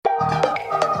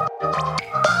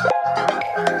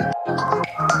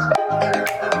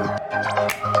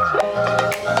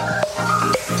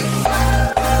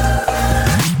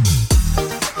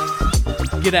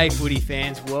G'day footy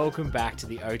fans, welcome back to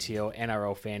the OTL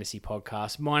NRL Fantasy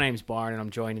Podcast. My name's Byron and I'm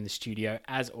joined in the studio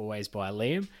as always by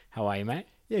Liam. How are you, mate?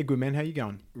 Yeah, good man. How you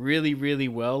going? Really, really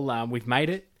well. We've made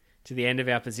it to the end of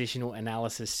our positional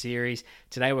analysis series.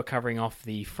 Today we're covering off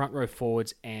the front row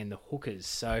forwards and the hookers.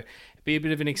 So it'll be a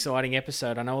bit of an exciting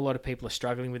episode. I know a lot of people are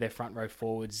struggling with their front row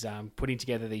forwards, putting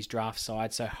together these draft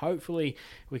sides. So hopefully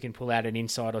we can pull out an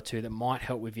insight or two that might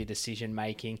help with your decision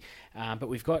making. But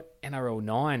we've got NRL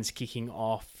 9s kicking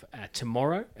off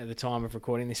tomorrow at the time of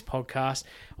recording this podcast.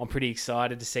 I'm pretty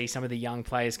excited to see some of the young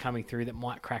players coming through that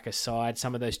might crack a side,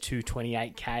 some of those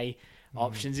 228k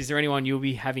options. Is there anyone you'll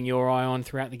be having your eye on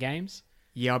throughout the games?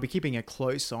 Yeah, I'll be keeping a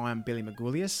close eye on Billy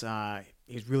Magoulias.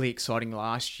 He was really exciting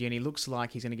last year, and he looks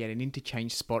like he's going to get an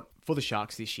interchange spot for the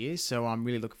Sharks this year. So I'm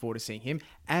really looking forward to seeing him,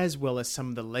 as well as some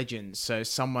of the legends. So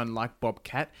someone like Bob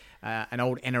Catt, an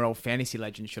old NRL fantasy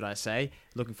legend, should I say.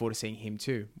 Looking forward to seeing him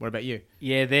too. What about you?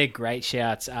 Yeah, they're great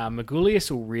shouts.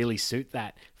 Magoulias will really suit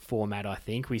that format, I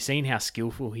think. We've seen how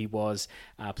skillful he was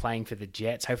playing for the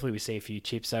Jets. Hopefully we see a few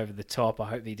chips over the top. I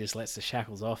hope he just lets the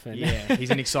shackles off. And yeah,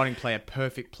 he's an exciting player,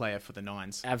 perfect player for the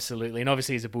Nines. Absolutely. And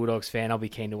obviously as a Bulldogs fan, I'll be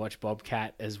keen to watch Bobcat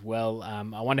as well.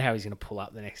 I wonder how he's going to pull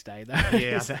up the next day, though.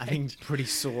 Yeah, I think pretty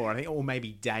sore. I think, or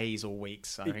maybe days or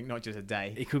weeks. I think not just a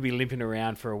day. He could be limping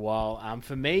around for a while.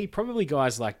 For me, probably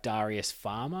guys like Darius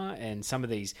Farmer and some of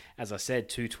these, as I said,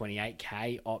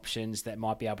 228k options that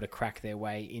might be able to crack their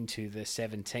way into the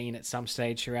 17 at some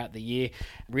stage throughout the year.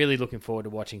 Really looking forward to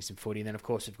watching some footy. And then, of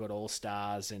course, we've got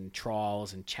All-Stars and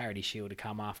Trials and Charity Shield to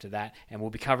come after that. And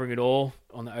we'll be covering it all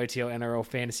on the OTL NRL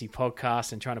Fantasy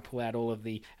Podcast and trying to pull out all of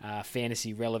the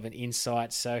fantasy-relevant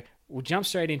insights. So we'll jump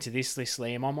straight into this list,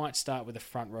 Liam. I might start with the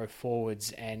front row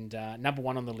forwards. And number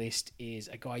one on the list is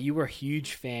a guy you were a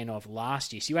huge fan of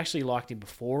last year. So you actually liked him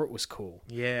before it was cool.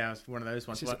 Yeah, it was one of those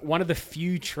ones. It's one of the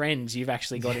few trends you've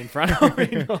actually got in front of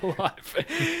in your life.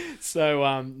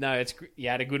 So, no, you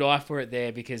had a good eye for it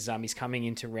there because he's coming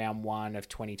into round one of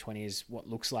 2020 as what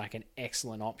looks like an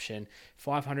excellent option.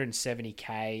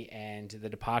 570k, and the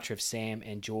departure of Sam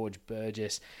and George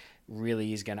Burgess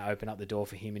really is going to open up the door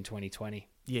for him in 2020.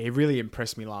 Yeah, he really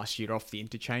impressed me last year off the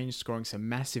interchange, scoring some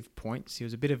massive points. He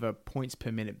was a bit of a points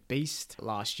per minute beast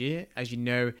last year. As you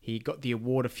know, he got the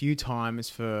award a few times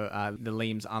for the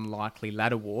Liam's Unlikely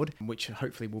Lad Award, which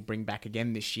hopefully we'll bring back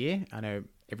again this year. I know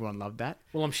everyone loved that.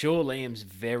 Well, I'm sure Liam's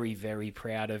very, very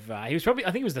proud of... I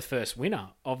think he was the first winner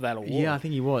of that award. Yeah, I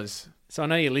think he was. So I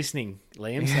know you're listening,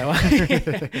 Liam.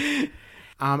 So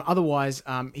otherwise,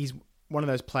 he's one of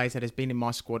those players that has been in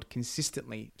my squad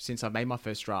consistently since I made my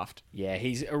first draft. Yeah,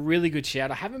 he's a really good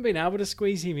shout. I haven't been able to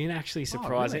squeeze him in, actually,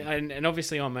 surprising. Oh, really? And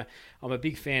obviously I'm a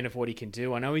big fan of what he can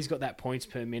do. I know he's got that points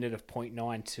per minute of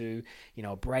 0.92,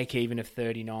 a break even of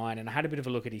 39, and I had a bit of a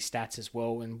look at his stats as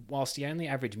well, and whilst he only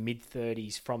averaged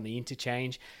mid-30s from the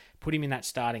interchange, put him in that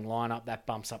starting lineup, that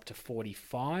bumps up to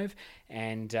 45.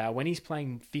 And when he's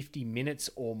playing 50 minutes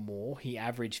or more, he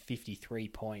averaged 53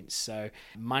 points. So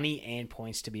money and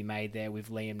points to be made there with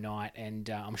Liam Knight. And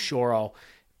I'm sure I'll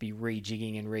be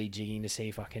rejigging to see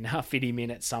if I can fit him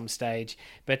in at some stage.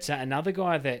 But another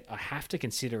guy that I have to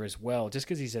consider as well, just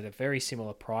because he's at a very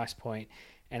similar price point,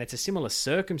 and it's a similar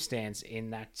circumstance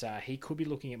in that he could be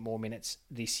looking at more minutes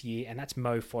this year, and that's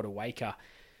Mo Fotuaika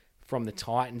from the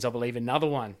Titans, I believe. Another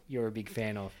one you're a big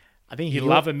fan of. I think you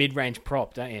love a mid-range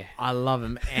prop, don't you? I love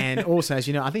him. And also, as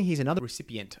you know, I think he's another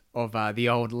recipient of the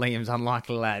old Liam's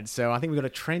Unlikely Lad. So I think we've got a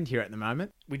trend here at the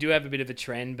moment. We do have a bit of a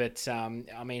trend, but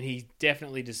he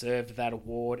definitely deserved that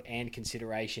award and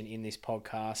consideration in this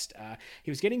podcast.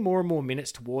 He was getting more and more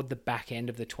minutes toward the back end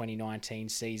of the 2019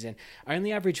 season.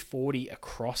 Only averaged 40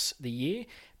 across the year,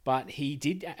 but he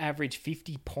did average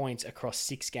 50 points across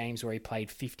 6 games where he played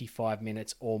 55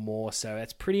 minutes or more. So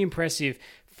that's pretty impressive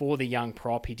for the young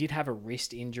prop. He did have a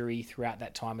wrist injury throughout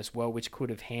that time as well, which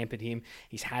could have hampered him.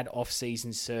 He's had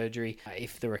off-season surgery.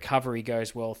 If the recovery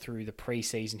goes well through the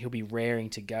preseason, he'll be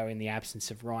raring to go in the absence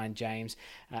of Ryan James.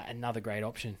 Another great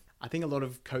option. I think a lot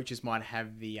of coaches might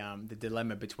have the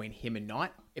dilemma between him and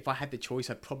Knight. If I had the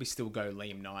choice, I'd probably still go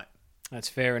Liam Knight. That's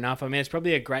fair enough. I mean, it's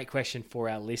probably a great question for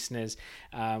our listeners.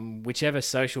 Whichever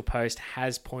social post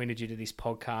has pointed you to this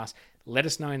podcast, let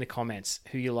us know in the comments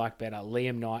who you like better,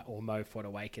 Liam Knight or Mo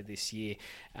Fotuaika this year.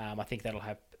 I think that'll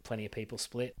have plenty of people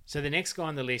split. So the next guy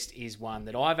on the list is one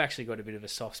that I've actually got a bit of a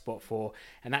soft spot for,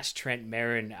 and that's Trent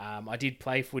Merrin. I did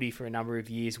play footy for a number of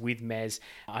years with Mez.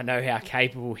 I know how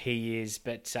capable he is,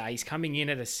 but he's coming in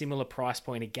at a similar price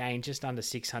point again, just under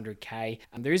 600k.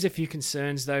 There is a few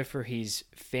concerns though for his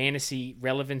fantasy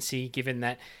relevancy, given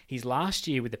that his last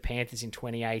year with the Panthers in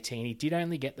 2018, he did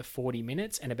only get the 40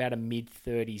 minutes and about a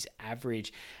mid-30s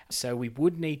average. So we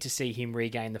would need to see him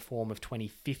regain the form of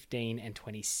 2015 and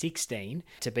 2016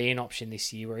 to be an option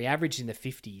this year, where he averaged in the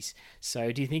 50s.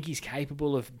 So do you think he's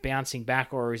capable of bouncing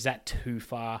back, or is that too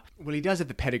far? Well, he does have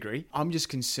the pedigree. I'm just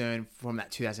concerned from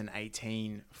that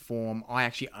 2018 form. I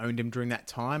actually owned him during that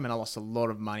time, and I lost a lot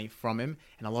of money from him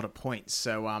and a lot of points.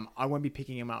 So I won't be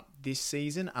picking him up this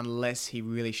season unless he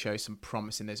really shows some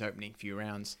promise in those opening few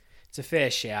rounds. It's a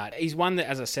fair shout. He's one that,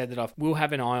 as I said, that I will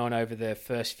have an eye on over the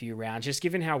first few rounds, just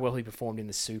given how well he performed in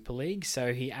the Super League.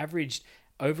 So he averaged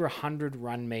over 100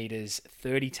 run meters,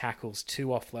 30 tackles, 2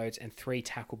 offloads, and 3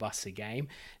 tackle busts a game.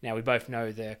 Now, we both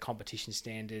know the competition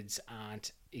standards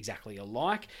aren't exactly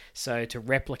alike, so to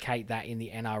replicate that in the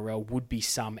NRL would be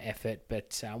some effort,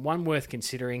 but one worth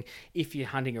considering if you're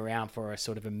hunting around for a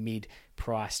sort of a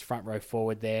mid-priced front row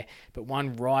forward there. But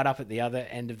one right up at the other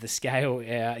end of the scale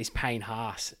is Payne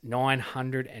Haas,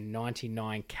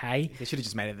 $999K. They should have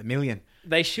just made it $1 million.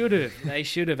 They should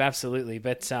have, absolutely.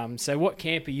 But so what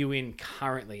camp are you in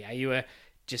currently? Are you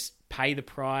just pay the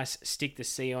price, stick the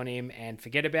C on him and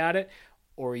forget about it?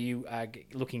 Or are you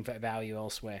looking for value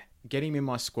elsewhere? Getting him in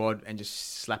my squad and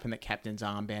just slapping the captain's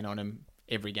armband on him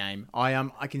every game. I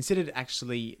considered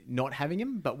actually not having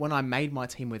him, but when I made my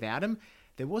team without him,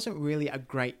 there wasn't really a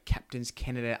great captain's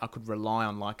candidate I could rely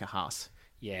on like a Haas.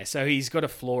 Yeah, so he's got a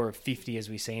floor of 50 as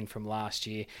we've seen from last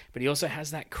year, but he also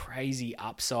has that crazy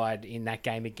upside in that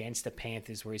game against the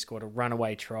Panthers where he scored a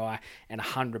runaway try and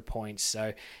 100 points.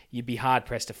 So you'd be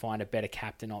hard-pressed to find a better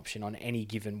captain option on any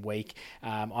given week.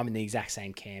 I'm in the exact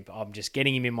same camp. I'm just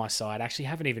getting him in my side. I actually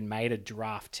haven't even made a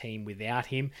draft team without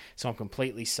him, so I'm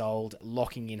completely sold.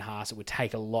 Locking in Haas, it would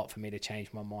take a lot for me to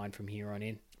change my mind from here on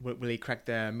in. Will he crack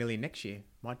the $1 million next year?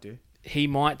 Might do. He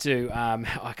might do.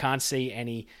 I can't see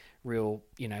any real,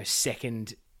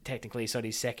 second, technically it's not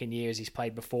his second year as he's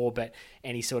played before, but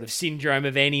any sort of syndrome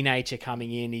of any nature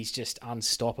coming in, he's just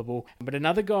unstoppable. But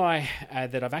another guy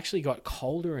that I've actually got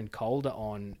colder and colder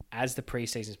on as the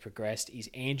preseason's progressed is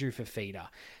Andrew Fifita.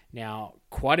 Now,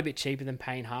 quite a bit cheaper than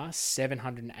Payne Haas,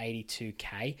 $782K.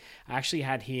 I actually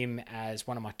had him as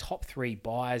one of my top 3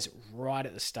 buys right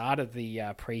at the start of the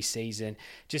preseason,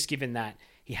 just given that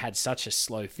he had such a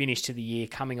slow finish to the year,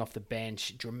 coming off the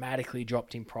bench, dramatically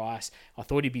dropped in price. I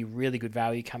thought he'd be really good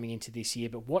value coming into this year,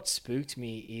 but what spooked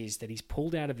me is that he's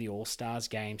pulled out of the All-Stars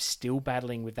game, still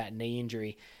battling with that knee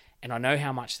injury, and I know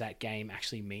how much that game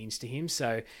actually means to him,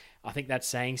 so I think that's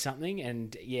saying something,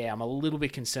 and yeah, I'm a little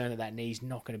bit concerned that knee's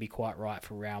not going to be quite right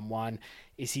for round 1.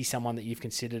 Is he someone that you've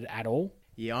considered at all?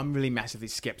 Yeah, I'm really massively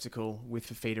skeptical with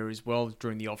Fifita as well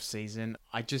during the off-season.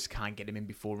 I just can't get him in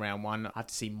before round 1. I have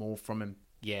to see more from him.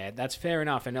 Yeah, that's fair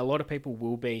enough. And a lot of people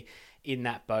will be in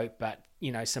that boat, but,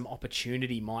 some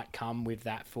opportunity might come with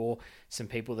that for some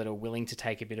people that are willing to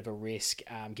take a bit of a risk,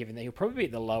 given that he'll probably be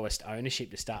at the lowest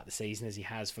ownership to start the season as he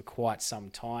has for quite some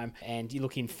time. And you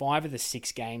look in 5 of the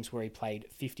 6 games where he played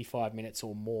 55 minutes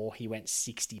or more, he went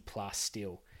 60 plus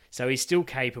still. So he's still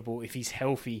capable. If he's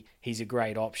healthy, he's a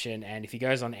great option. And if he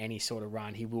goes on any sort of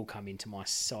run, he will come into my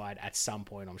side at some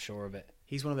point, I'm sure of it.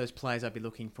 He's one of those players I'd be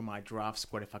looking for my draft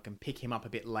squad if I can pick him up a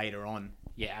bit later on.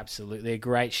 Yeah, absolutely. A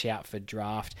great shout for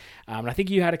draft. And I think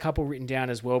you had a couple written down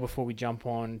as well before we jump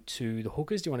on to the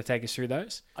hookers. Do you want to take us through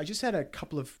those? I just had a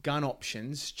couple of gun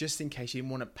options just in case you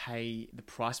didn't want to pay the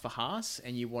price for Haas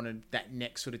and you wanted that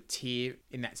next sort of tier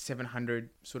in that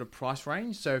 700 sort of price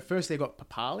range. So first they got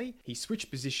Papali. He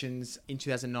switched positions in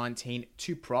 2019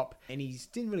 to prop and he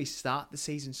didn't really start the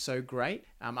season so great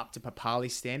up to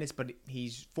Papali standards, but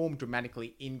he's form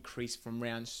dramatically increased from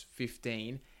rounds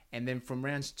 15. And then from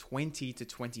rounds 20 to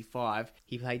 25,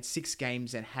 he played 6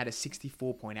 games and had a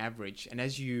 64-point average. And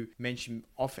as you mentioned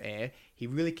off air, he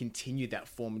really continued that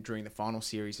form during the final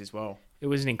series as well. It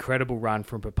was an incredible run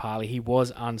from Papali. He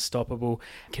was unstoppable,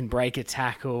 can break a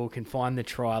tackle, can find the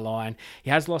try line. He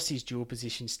has lost his dual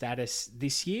position status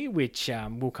this year, which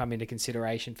will come into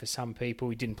consideration for some people.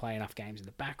 He didn't play enough games in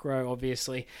the back row,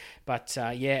 obviously. But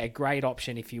a great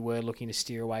option if you were looking to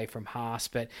steer away from Haas.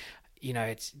 But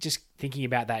it's just thinking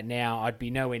about that now, I'd be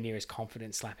nowhere near as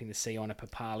confident slapping the C on a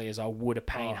Papali as I would a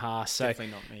Payne Haas. So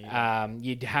definitely not me. Yeah.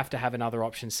 You'd have to have another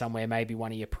option somewhere, maybe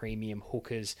one of your premium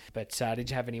hookers. But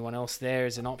did you have anyone else there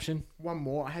as an option? One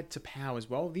more. I had Tapau as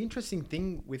well. The interesting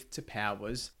thing with Tapau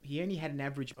was he only had an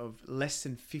average of less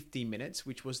than 50 minutes,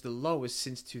 which was the lowest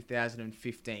since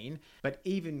 2015. But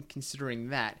even considering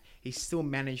that, he still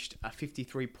managed a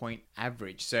 53-point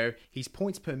average. So his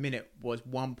points per minute was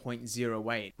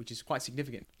 1.08, which is quite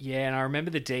significant. Yeah, and I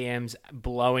remember the DMs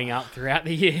blowing up throughout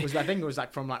the year. I think it was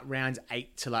from round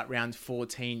 8 to round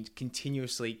 14,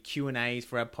 continuously Q&As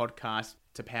for our podcast.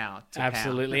 to power.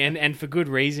 Absolutely, and for good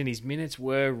reason. His minutes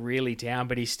were really down,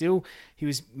 but he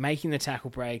was making the tackle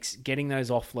breaks, getting those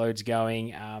offloads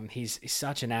going. He's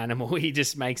such an animal. He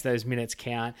just makes those minutes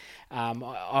count.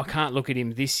 I can't look at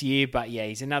him this year, but yeah,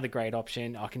 he's another great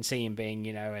option. I can see him being,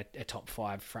 a top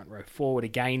 5 front row forward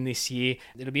again this year.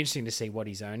 It'll be interesting to see what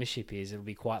his ownership is. It'll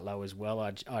be quite low as well,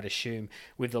 I'd assume,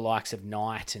 with the likes of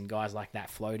Knight and guys like that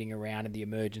floating around and the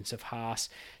emergence of Haas.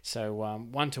 So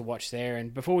one to watch there.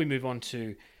 And before we move on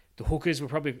to the hookers, we're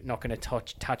probably not going to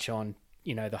touch on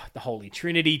the Holy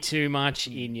Trinity too much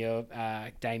in your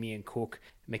Damien Cook,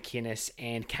 McInnes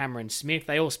and Cameron Smith.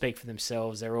 They all speak for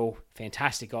themselves. They're all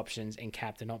fantastic options and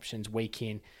captain options week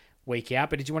in, week out.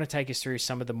 But did you want to take us through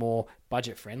some of the more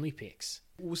budget-friendly picks?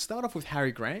 We'll start off with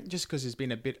Harry Grant, just because it's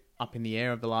been a bit up in the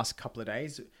air over the last couple of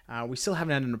days. We still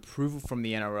haven't had an approval from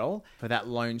the NRL for that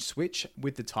loan switch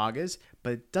with the Tigers,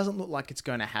 but it doesn't look like it's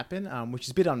going to happen, which is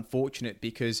a bit unfortunate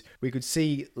because we could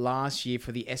see last year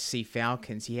for the SC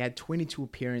Falcons, he had 22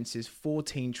 appearances,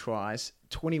 14 tries,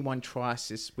 21 try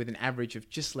assists with an average of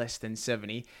just less than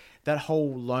 70. That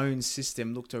whole loan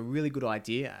system looked a really good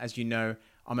idea. As you know,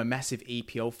 I'm a massive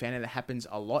EPL fan, and it happens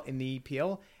a lot in the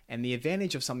EPL. And the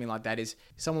advantage of something like that is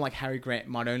someone like Harry Grant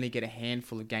might only get a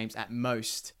handful of games at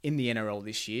most in the NRL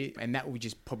this year. And that would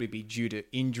just probably be due to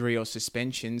injury or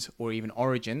suspensions or even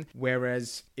origin.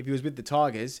 Whereas if he was with the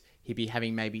Tigers, he'd be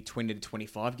having maybe 20 to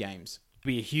 25 games.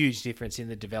 Be a huge difference in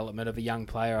the development of a young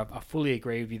player. I fully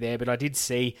agree with you there, but I did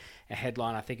see a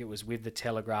headline, I think it was with the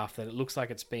Telegraph, that it looks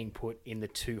like it's being put in the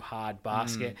too hard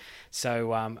basket.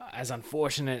 So as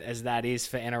unfortunate as that is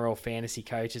for NRL fantasy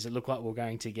coaches, it looked like we're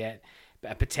going to get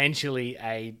potentially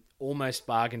a almost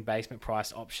bargain basement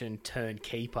price option turn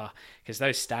keeper, because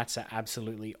those stats are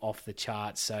absolutely off the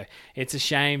charts. So it's a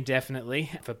shame,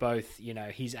 definitely, for both,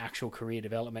 his actual career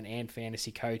development and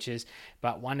fantasy coaches,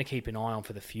 but one to keep an eye on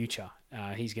for the future.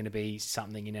 He's going to be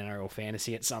something in NRL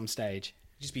fantasy at some stage.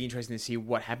 Just be interesting to see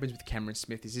what happens with Cameron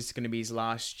Smith. Is this going to be his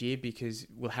last year? Because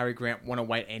will Harry Grant want to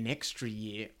wait an extra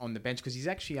year on the bench? Because he's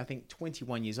actually, I think,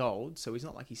 21 years old, so he's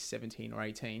not like he's 17 or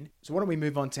 18. So why don't we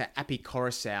move on to Api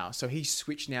Coruscant? So he's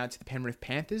switched now to the Penrith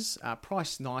Panthers,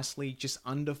 priced nicely, just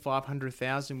under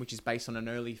 500,000, which is based on an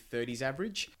early 30s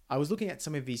average. I was looking at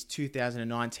some of his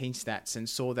 2019 stats and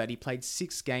saw that he played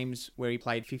 6 games where he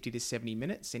played 50 to 70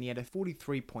 minutes, and he had a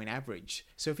 43-point average.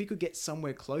 So if he could get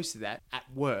somewhere close to that, at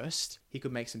worst, he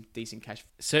could make some decent cash.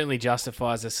 Certainly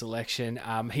justifies a selection.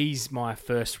 He's my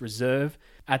first reserve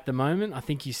at the moment. I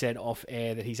think you said off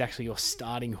air that he's actually your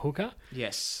starting hooker.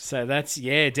 Yes. So that's,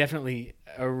 definitely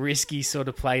a risky sort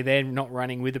of play there, not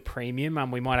running with a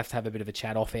premium. We might have to have a bit of a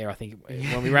chat off air, I think,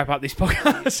 when we wrap up this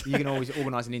podcast. You can always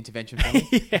organise an intervention for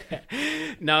me.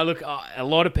 No, look, a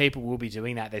lot of people will be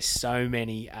doing that. There's so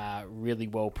many really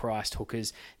well-priced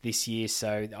hookers this year.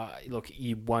 So, look,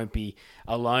 you won't be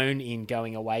alone in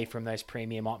going away from those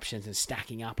premium options and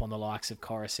stacking up on the likes of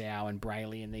Coruscant and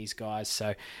Brayley and these guys.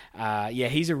 So,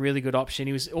 he's a really good option.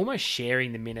 He was almost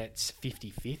sharing the minutes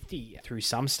 50-50 through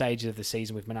some stages of the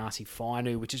season with Manasi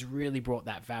Fainu, which has really brought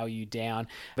that value down.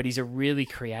 But he's a really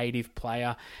creative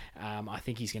player. I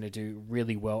think he's going to do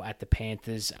really well at the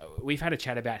Panthers. We've had a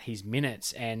chat about his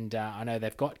minutes, and I know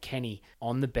they've got Kenny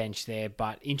on the bench there,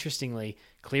 but interestingly,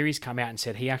 Cleary's come out and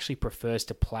said he actually prefers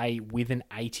to play with an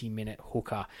 80-minute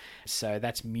hooker. So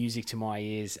that's music to my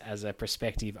ears as a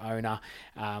prospective owner.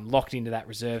 Locked into that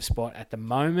reserve spot at the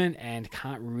moment and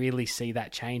can't really see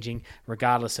that changing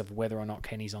regardless of whether or not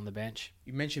Kenny's on the bench.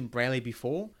 You mentioned Brayley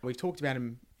before. We've talked about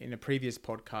him in a previous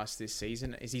podcast this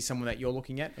season. Is he someone that you're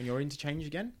looking at on your interchange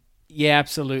again? Yeah,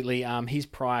 absolutely. His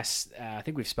price, I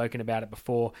think we've spoken about it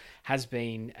before, has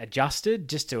been adjusted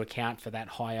just to account for that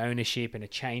high ownership and a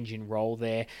change in role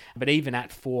there. But even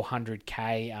at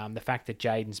 400k, the fact that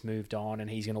Jaden's moved on and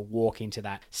he's going to walk into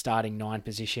that starting 9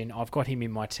 position, I've got him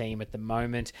in my team at the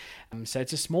moment. So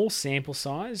it's a small sample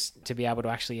size to be able to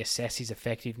actually assess his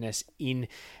effectiveness in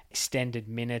extended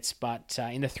minutes, but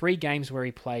in the 3 games where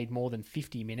he played more than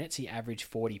 50 minutes, he averaged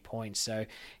 40 points. So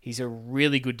he's a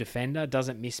really good defender,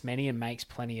 doesn't miss many and makes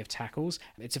plenty of tackles.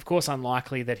 It's of course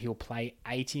unlikely that he'll play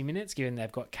 80 minutes, given they've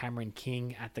got Cameron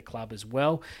King at the club as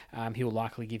well. He'll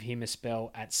likely give him a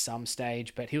spell at some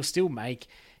stage, but he'll still make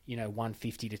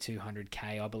 150 to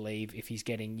 200k, I believe, if he's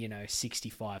getting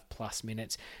 65 plus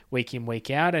minutes week in, week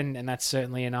out, and that's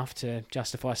certainly enough to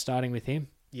justify starting with him.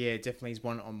 Yeah, definitely is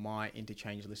one on my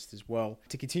interchange list as well.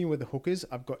 To continue with the hookers,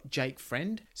 I've got Jake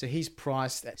Friend. So he's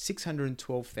priced at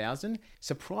 612,000.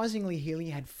 Surprisingly, he only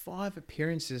had 5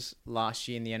 appearances last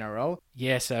year in the NRL.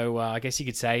 Yeah, so I guess you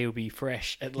could say he'll be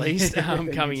fresh at least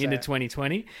coming into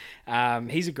 2020.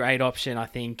 He's a great option, I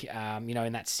think.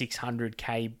 In that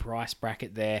 600k price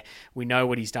bracket there, we know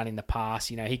what he's done in the past.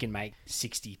 He can make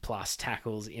 60 plus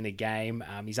tackles in a game.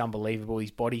 He's unbelievable.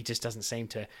 His body just doesn't seem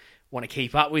to want to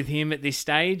keep up with him at this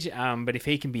stage. But if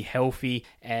he can be healthy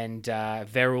and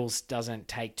Verrills doesn't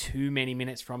take too many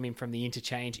minutes from him from the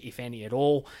interchange, if any at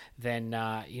all, then,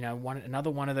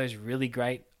 another one of those really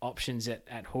great options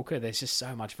at hooker. There's just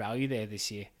so much value there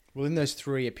this year. Well, in those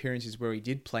 3 appearances where he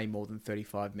did play more than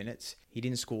 35 minutes, he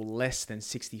didn't score less than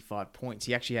 65 points.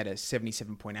 He actually had a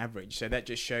 77-point average. So that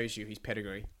just shows you his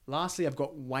pedigree. Lastly, I've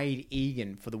got Wade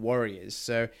Egan for the Warriors.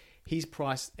 So he's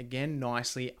priced again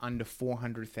nicely under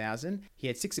 400,000. He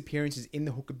had 6 appearances in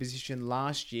the hooker position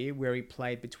last year where he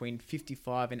played between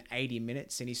 55 and 80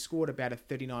 minutes and he scored about a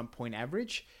 39-point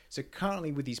average. So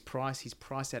currently with his price, he's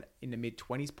priced at in the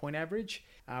mid-20s point average.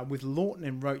 With Lawton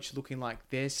and Roach looking like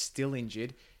they're still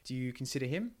injured, do you consider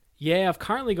him? Yeah, I've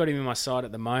currently got him in my side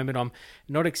at the moment. I'm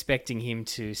not expecting him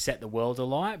to set the world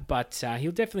alight, but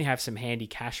he'll definitely have some handy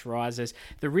cash risers.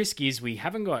 The risk is we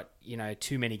haven't got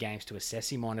too many games to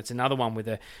assess him on. It's another one with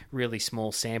a really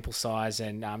small sample size,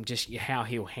 and just how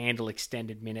he'll handle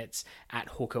extended minutes at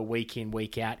hooker week in,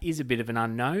 week out is a bit of an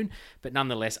unknown, but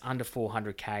nonetheless, under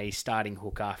 400k starting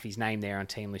hooker. If he's named there on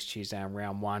Team List Tuesday on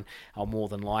round 1, I'll more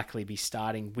than likely be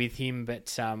starting with him.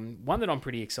 But one that I'm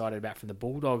pretty excited about from the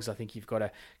Bulldogs, I think you've got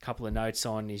a couple of notes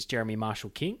on, is Jeremy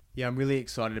Marshall-King. Yeah, I'm really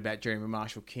excited about Jeremy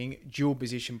Marshall-King. Dual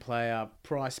position player,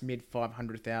 price mid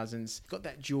 500,000s. Got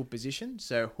that dual position,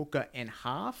 so hooker and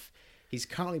half. He's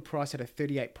currently priced at a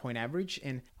 38-point average,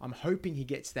 and I'm hoping he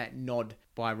gets that nod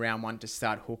by round 1 to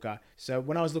start hooker. So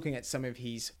when I was looking at some of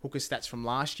his hooker stats from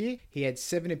last year, he had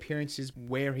 7 appearances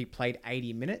where he played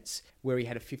 80 minutes, where he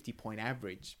had a 50-point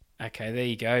average. Okay, there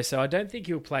you go. So I don't think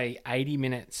he'll play 80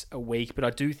 minutes a week, but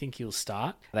I do think he'll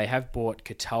start. They have bought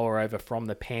Katoa over from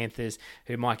the Panthers,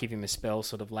 who might give him a spell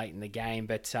sort of late in the game.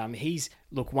 But he's,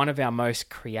 one of our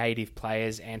most creative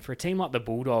players. And for a team like the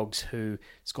Bulldogs, who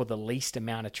scored the least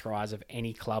amount of tries of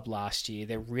any club last year,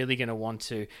 they're really going to want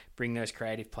to bring those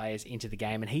creative players into the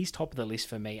game. And he's top of the list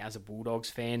for me as a Bulldogs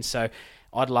fan. So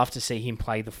I'd love to see him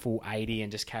play the full 80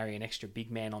 and just carry an extra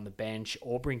big man on the bench,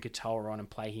 or bring Katoa on and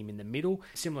play him in the middle,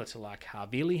 similar to like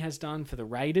Havili has done for the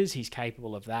Raiders. He's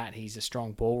capable of that. He's a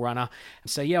strong ball runner.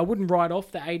 So yeah, I wouldn't write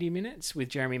off the 80 minutes with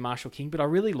Jeremy Marshall-King, but I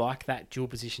really like that dual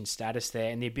position status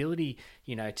there, and the ability,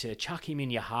 to chuck him in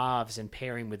your halves and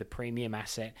pair him with a premium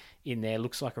asset in there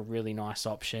looks like a really nice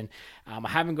option. I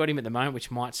haven't got him at the moment,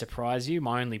 which might surprise you.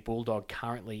 My only Bulldog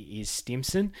currently is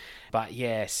Stimson. But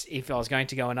yes, if I was going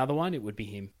to go another one, it would be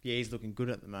him. Yeah, he's looking good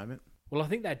at the moment. Well, I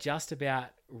think that just about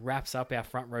wraps up our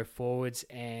front row forwards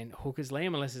and hookers,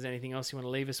 Liam, unless there's anything else you want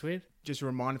to leave us with. Just a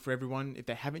reminder for everyone, if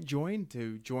they haven't joined,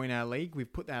 to join our league.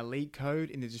 We've put our league code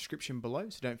in the description below,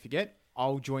 so don't forget.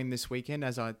 I'll join this weekend,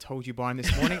 as I told you, Byron,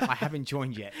 this morning. I haven't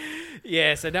joined yet.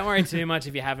 Yeah, so don't worry too much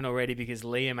if you haven't already, because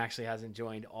Liam actually hasn't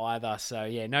joined either. So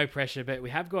yeah, no pressure, but we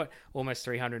have got almost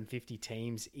 350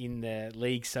 teams in the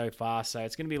league so far. So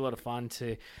it's going to be a lot of fun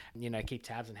to, keep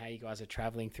tabs on how you guys are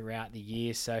traveling throughout the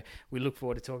year. So we look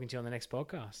forward to talking to you on the next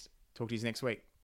podcast. Talk to you next week.